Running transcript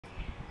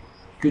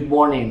Good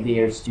morning,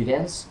 dear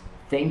students.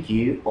 Thank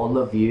you, all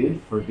of you,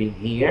 for being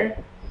here.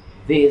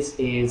 This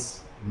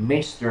is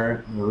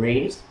Mr.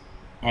 Maurice,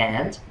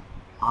 and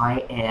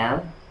I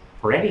am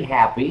pretty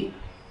happy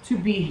to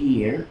be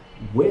here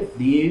with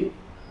you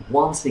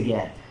once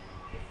again.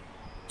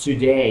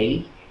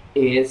 Today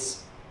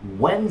is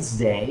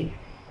Wednesday,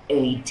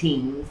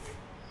 18th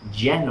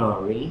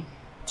January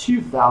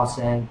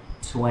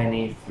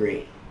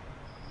 2023.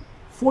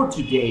 For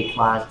today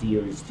class,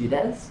 dear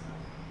students,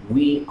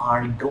 we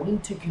are going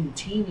to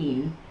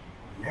continue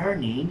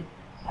learning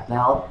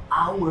about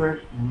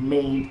our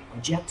main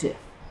objective.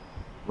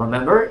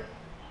 Remember?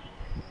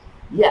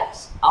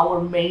 Yes, our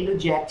main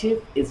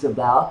objective is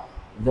about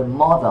the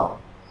model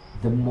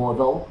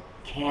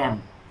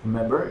can.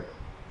 Remember?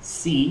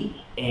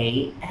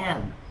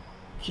 C-A-M,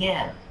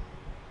 can.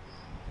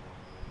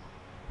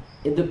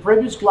 In the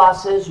previous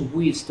classes,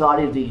 we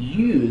studied the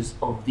use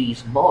of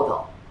this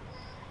model.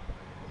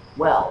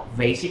 Well,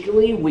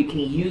 basically, we can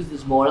use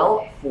this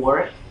model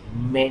for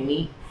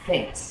many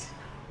things.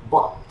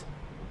 But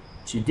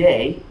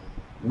today,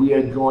 we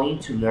are going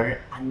to learn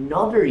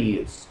another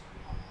use.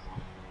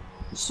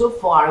 So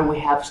far, we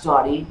have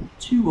studied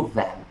two of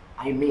them.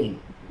 I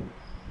mean,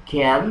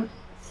 can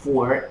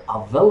for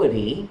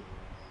ability,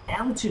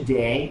 and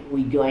today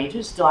we're going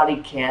to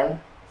study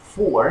can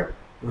for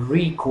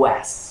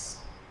requests.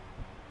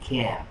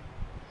 Can.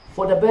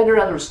 For the better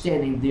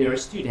understanding, dear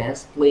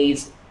students,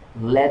 please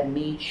let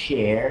me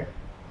share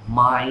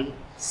my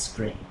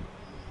screen.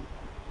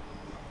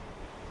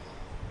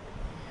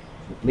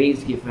 So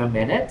please give me a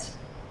minute.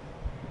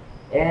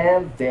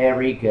 And there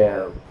we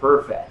go.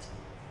 Perfect.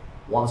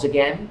 Once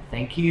again,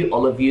 thank you,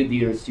 all of you,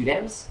 dear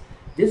students.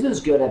 This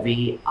is going to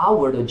be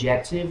our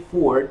objective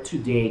for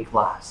today's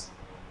class.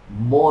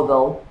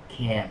 Model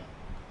can.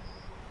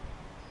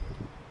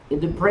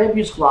 In the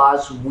previous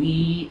class,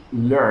 we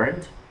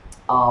learned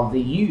the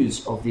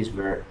use of this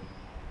verb.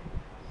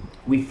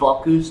 We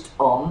focused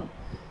on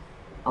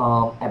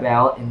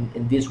about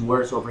in these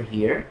words over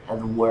here and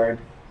the word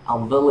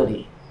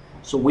ability.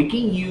 So we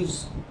can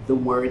use the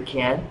word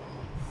can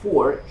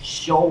for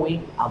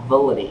showing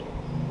ability.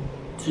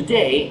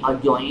 Today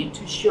I'm going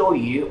to show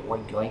you,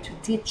 I'm going to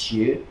teach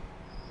you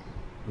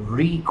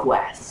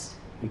request.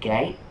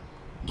 Okay?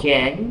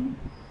 Can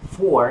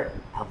for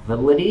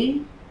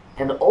ability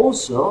and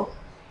also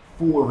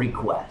for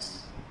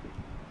request.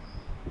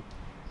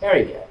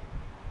 Very good.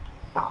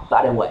 Oh,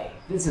 by the way,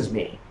 this is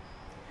me.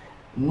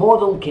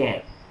 Model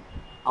can,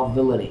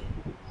 ability.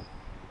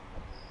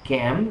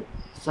 Can,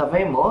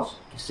 sabemos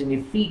que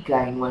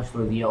significa en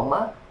nuestro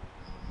idioma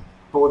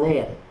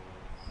poder,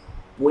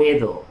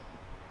 puedo,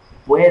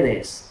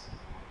 puedes,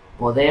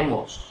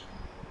 podemos,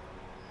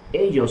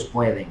 ellos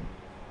pueden,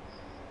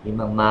 mi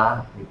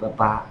mamá, mi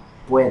papá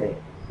puede.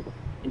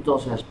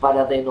 Entonces,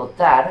 para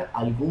denotar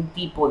algún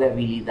tipo de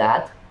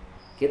habilidad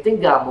que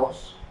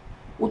tengamos,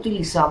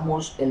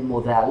 utilizamos el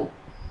modal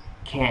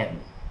can.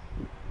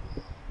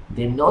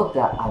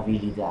 Denota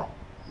habilidad.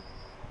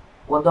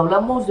 Cuando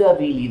hablamos de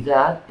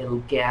habilidad,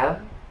 el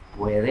can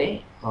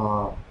puede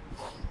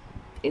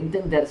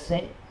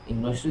entenderse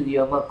en nuestro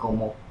idioma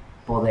como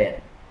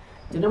poder.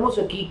 Tenemos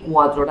aquí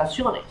 4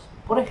 oraciones.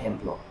 Por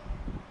ejemplo,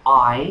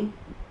 I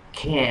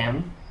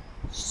can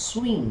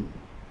swim.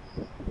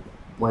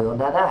 Puedo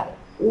nadar.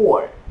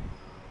 Or,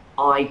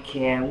 I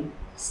can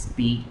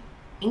speak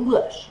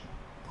English.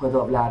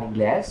 Puedo hablar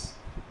inglés.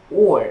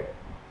 Or,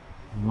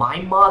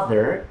 my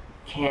mother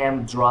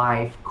can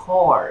drive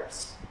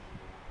cars.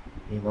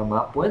 Mi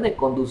mamá puede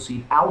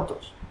conducir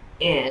autos.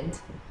 And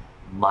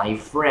my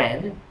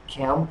friend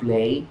can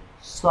play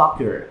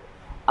soccer.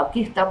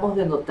 Aquí estamos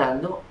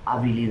denotando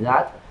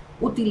habilidad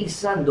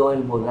utilizando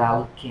el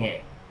modal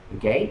can.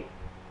 ¿Ok?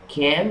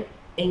 Can,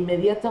 e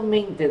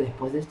inmediatamente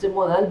después de este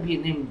modal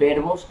vienen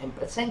verbos en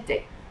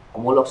presente.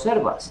 Como lo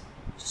observas?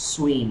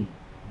 Swim,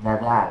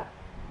 nadar.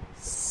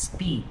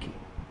 Speak,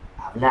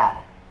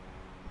 hablar.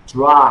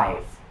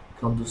 Drive,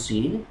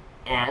 conducir.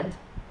 And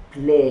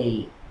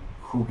play,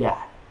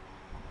 jugar.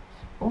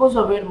 Vamos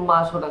a ver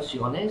más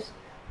oraciones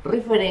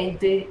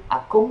referente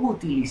a cómo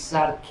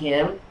utilizar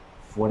can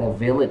for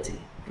ability.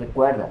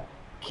 Recuerda,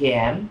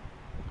 can,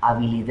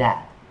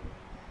 habilidad.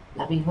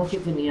 La misma que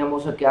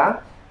teníamos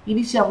acá.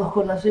 Iniciamos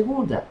con la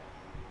segunda.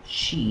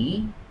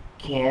 She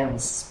can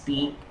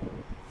speak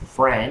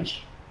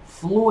French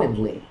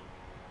fluently.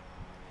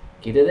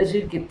 Quiere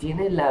decir que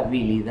tiene la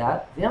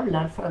habilidad de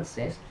hablar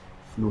francés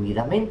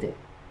fluidamente.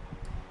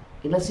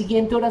 En la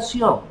siguiente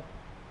oración,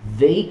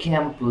 they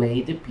can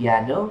play the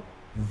piano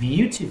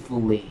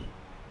beautifully.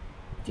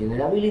 Tiene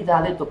la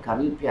habilidad de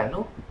tocar el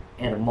piano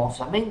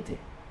hermosamente.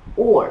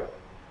 Or,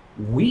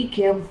 we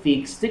can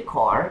fix the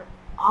car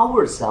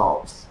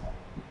ourselves.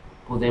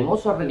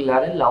 Podemos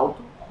arreglar el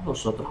auto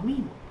nosotros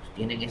mismos.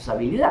 Tienen esa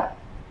habilidad.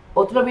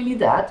 Otra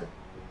habilidad,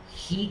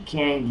 he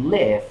can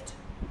lift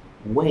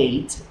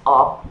weight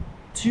up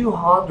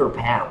 200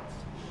 pounds.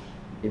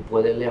 Él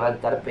puede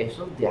levantar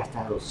pesos de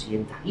hasta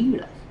 200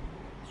 libras.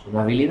 Es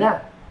una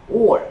habilidad.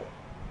 Or,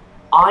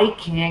 I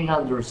can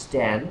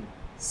understand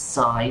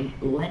sign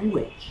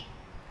language.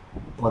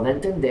 puede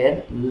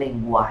entender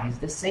lenguajes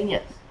de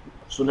señas.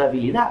 Es una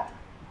habilidad.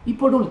 Y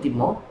por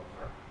último,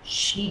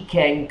 she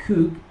can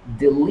cook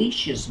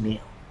delicious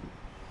meals.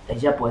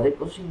 Ella puede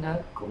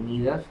cocinar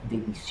comidas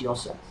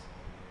deliciosas.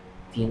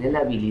 Tiene la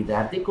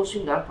habilidad de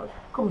cocinar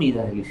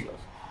comidas deliciosas.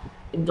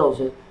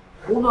 Entonces,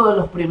 uno de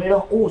los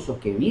primeros usos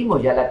que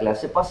vimos ya en la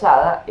clase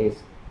pasada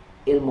es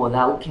el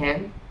modal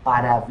can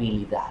para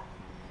habilidad.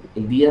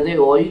 El día de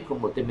hoy,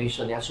 como te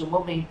mencioné hace un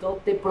momento,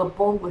 te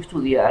propongo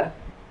estudiar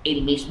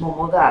el mismo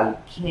modal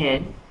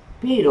can,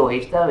 pero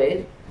esta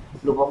vez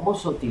lo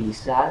vamos a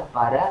utilizar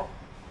para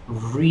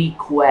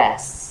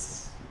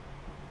request.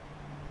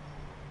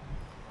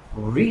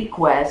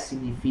 Request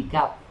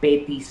significa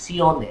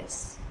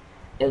peticiones.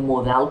 El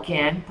modal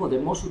can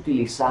podemos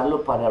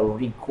utilizarlo para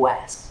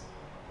request.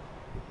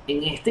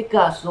 En este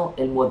caso,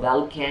 el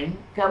modal can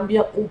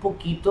cambia un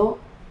poquito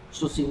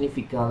su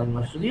significado en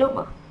nuestro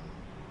idioma.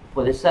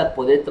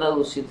 Puede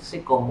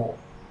traducirse como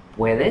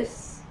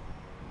puedes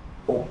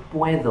o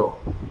puedo.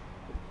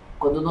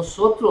 Cuando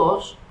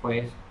nosotros,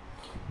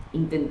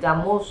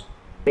 intentamos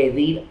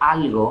pedir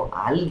algo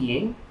a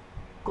alguien,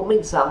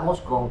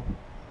 comenzamos con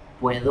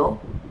puedo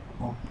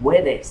o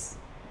puedes.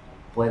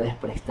 ¿Puedes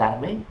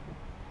prestarme?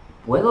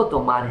 ¿Puedo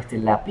tomar este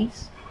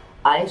lápiz?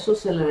 A eso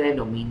se le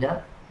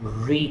denomina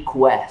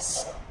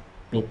request,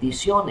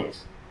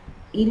 peticiones.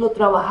 Y lo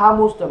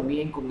trabajamos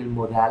también con el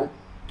modal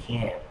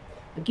can.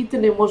 Aquí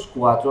tenemos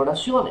 4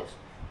 oraciones.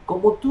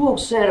 Como tú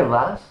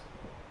observas,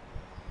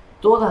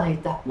 todas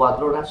estas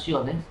 4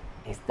 oraciones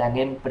están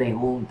en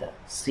pregunta.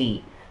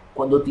 Sí,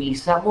 cuando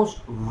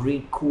utilizamos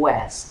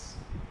request,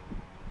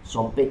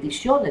 son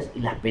peticiones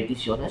y las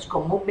peticiones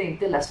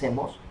comúnmente las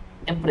hacemos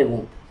en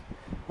preguntas.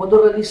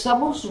 Cuando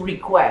realizamos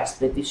request,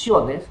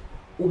 peticiones,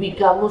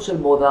 ubicamos el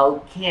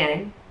modal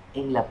can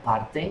en la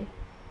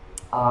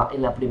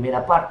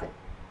primera parte.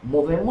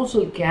 Movemos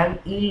el can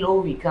y lo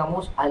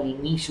ubicamos al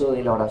inicio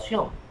de la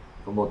oración,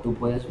 como tú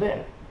puedes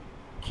ver.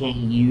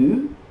 Can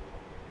you,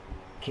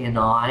 can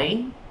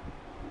I,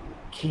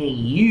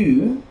 can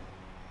you,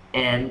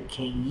 and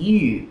can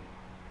you.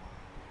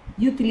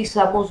 Y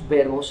utilizamos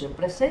verbos en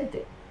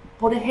presente.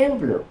 Por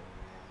ejemplo,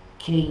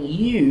 can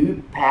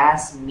you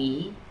pass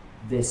me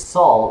the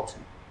salt,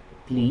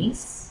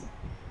 please?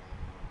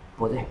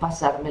 ¿Puedes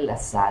pasarme la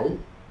sal,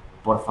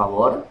 por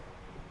favor?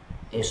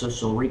 Eso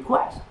es un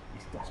request.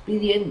 Estás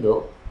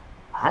pidiendo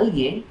a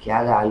alguien que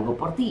haga algo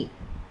por ti.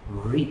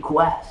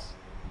 Request.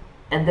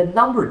 And then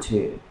number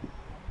 2.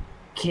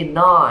 Can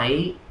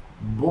I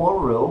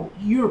borrow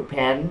your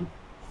pen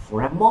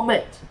for a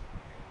moment?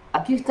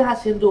 Aquí estás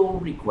haciendo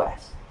un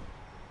request.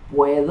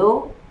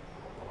 ¿Puedo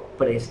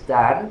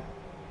prestar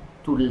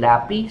tu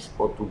lápiz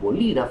o tu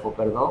bolígrafo,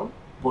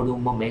 por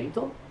un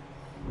momento?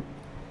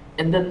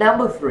 And then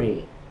number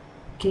 3.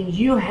 Can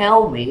you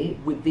help me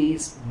with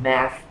this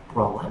math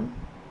problem?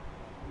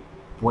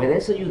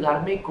 ¿Puedes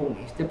ayudarme con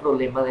este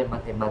problema de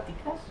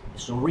matemáticas?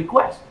 Es un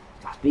request.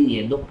 Estás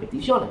pidiendo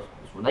peticiones.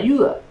 Es una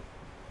ayuda.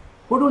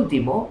 Por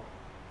último,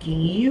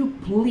 can you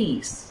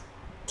please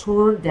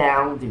turn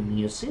down the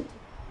music?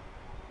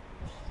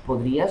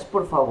 ¿Podrías,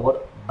 por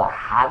favor,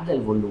 bajar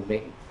el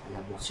volumen a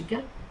la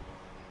música?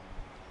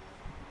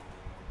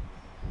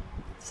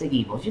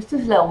 Seguimos. Y esta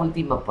es la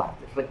última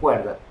parte.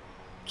 Recuerda,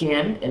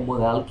 can, el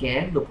modal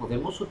can, lo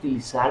podemos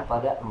utilizar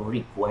para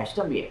request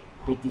también.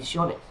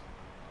 Peticiones.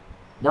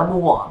 Number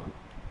 1.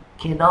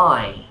 Can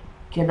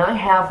I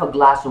have a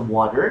glass of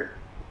water?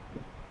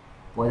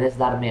 ¿Puedes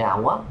darme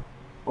agua?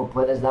 ¿O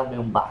puedes darme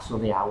un vaso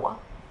de agua?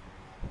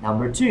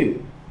 Number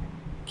 2.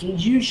 Can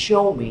you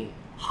show me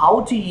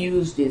how to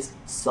use this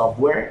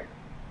software?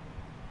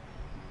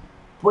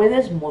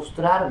 ¿Puedes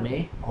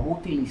mostrarme cómo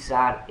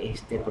utilizar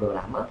este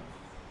programa?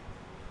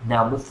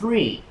 Number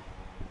 3.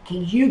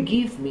 Can you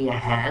give me a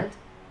hand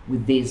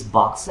with these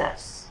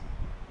boxes?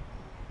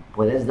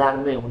 ¿Puedes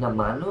darme una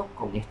mano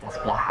con estas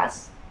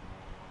cajas?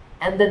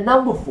 And then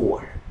number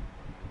 4.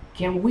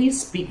 Can we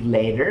speak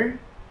later?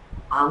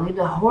 I'm in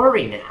a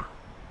hurry now.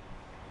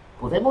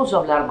 ¿Podemos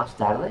hablar más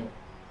tarde?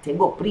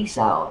 Tengo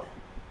prisa ahora.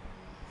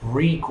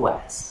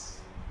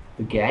 Request.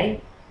 Okay?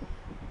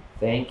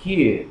 Thank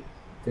you.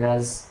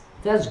 That's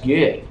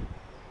good.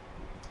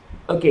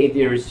 Okay,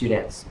 dear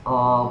students.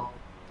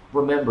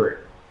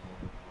 Remember,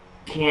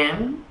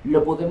 can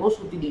lo podemos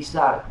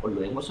utilizar, o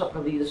lo hemos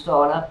aprendido hasta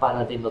ahora,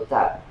 para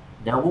denotar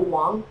number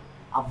 1,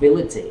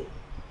 ability,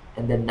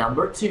 and then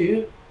number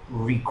 2,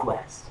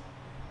 request.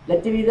 La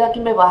actividad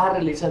que me vas a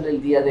realizar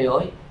el día de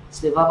hoy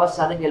se va a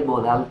basar en el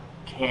modal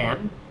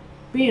can,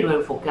 pero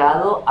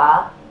enfocado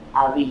a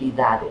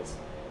habilidades.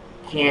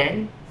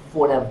 Can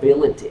for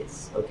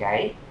abilities,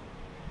 ¿ok?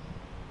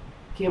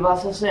 ¿Qué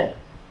vas a hacer?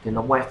 Te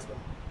lo muestro.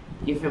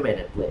 Give me a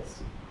minute,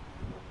 please.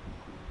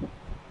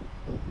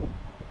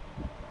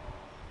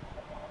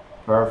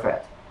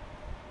 Perfect.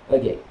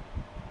 Ok.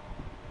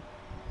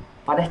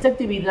 Para esta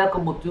actividad,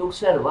 como tú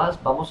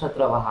observas, vamos a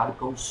trabajar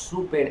con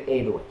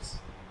superhéroes.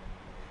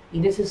 Y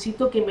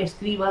necesito que me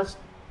escribas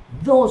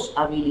 2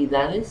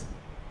 habilidades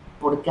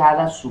por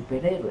cada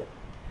superhéroe.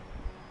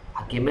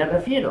 ¿A qué me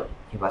refiero?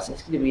 Que vas a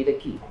escribir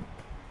aquí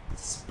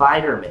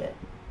Spider-Man.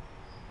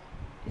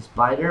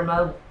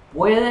 Spider-Man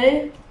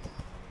puede,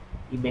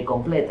 y me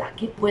completa,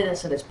 ¿qué puede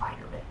hacer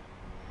Spider-Man?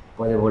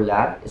 Puede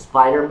volar.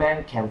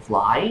 Spider-Man can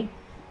fly.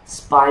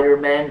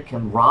 Spider-Man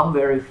can run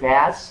very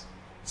fast.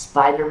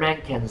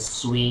 Spider-Man can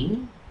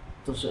swing.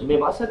 Entonces me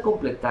vas a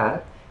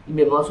completar y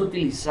me vas a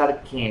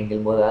utilizar can,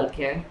 el modal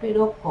can,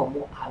 pero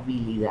como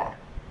habilidad.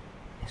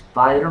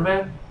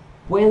 Spider-Man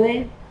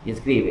puede y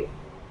escribe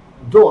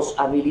 2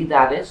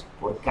 habilidades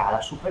por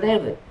cada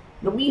superhéroe.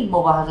 Lo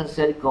mismo vas a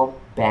hacer con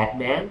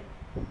Batman,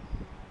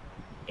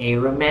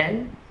 Iron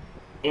Man,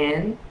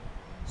 and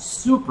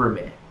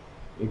Superman.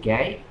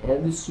 Okay?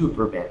 And the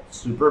Superman.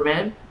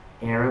 Superman,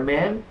 Iron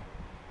Man,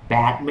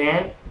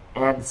 Batman,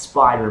 and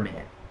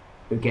Spider-Man.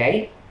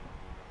 Okay?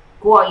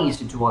 Quite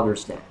easy to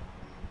understand.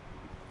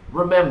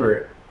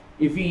 Remember,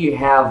 if you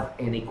have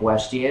any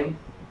question,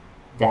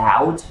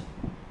 doubt,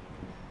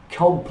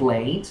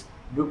 complaint,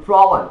 no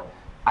problem.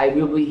 I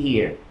will be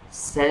here.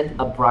 Send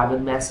a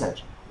private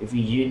message if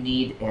you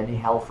need any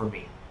help from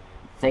me.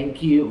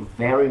 Thank you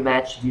very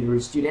much, dear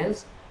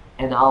students,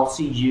 and I'll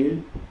see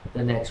you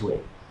the next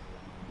week.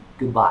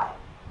 Goodbye.